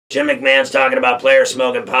Jim McMahon's talking about players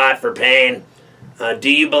smoking pot for pain.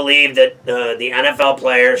 Do you believe that the NFL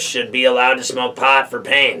players should be allowed to smoke pot for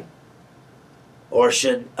pain? Or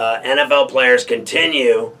should NFL players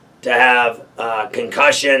continue to have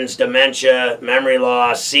concussions, dementia, memory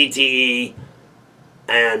loss, CTE,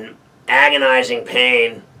 and agonizing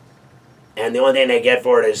pain, and the only thing they get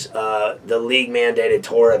for it is the league-mandated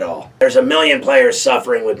Toradol? There's a million players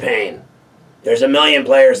suffering with pain. There's a million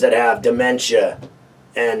players that have dementia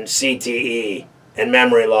and CTE and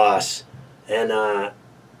memory loss, and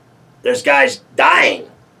there's guys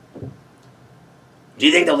dying. Do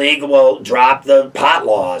you think the league will drop the pot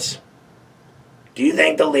laws? Do you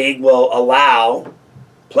think the league will allow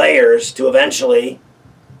players to eventually,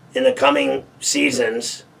 in the coming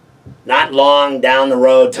seasons, not long down the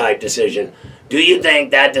road type decision, do you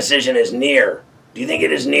think that decision is near? Do you think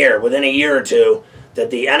it is near, within a year or two,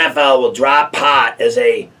 that the NFL will drop pot as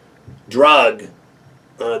a drug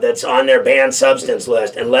that's on their banned substance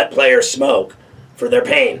list and let players smoke for their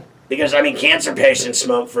pain? Because, I mean, cancer patients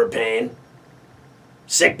smoke for pain.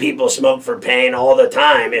 Sick people smoke for pain all the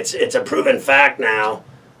time. It's a proven fact now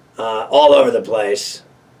all over the place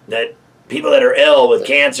that people that are ill with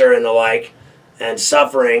cancer and the like and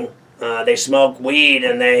suffering, they smoke weed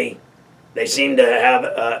and they seem to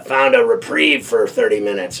have found a reprieve for 30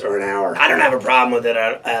 minutes or an hour. I don't have a problem with it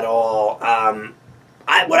at all.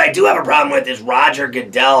 What I do have a problem with is Roger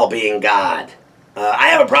Goodell being God. I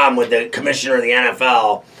have a problem with the commissioner of the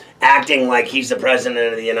NFL acting like he's the president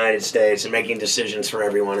of the United States and making decisions for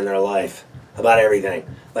everyone in their life about everything,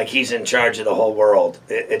 like he's in charge of the whole world.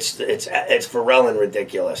 It's Ferrall and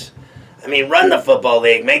ridiculous. I mean, run the football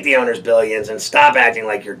league, make the owners billions, and stop acting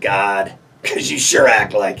like you're God, because you sure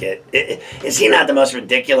act like it. Is he not the most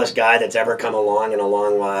ridiculous guy that's ever come along in a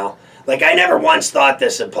long while? Like, I never once thought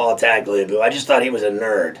this of Paul Tagliabue. I just thought he was a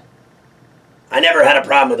nerd. I never had a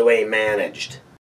problem with the way he managed.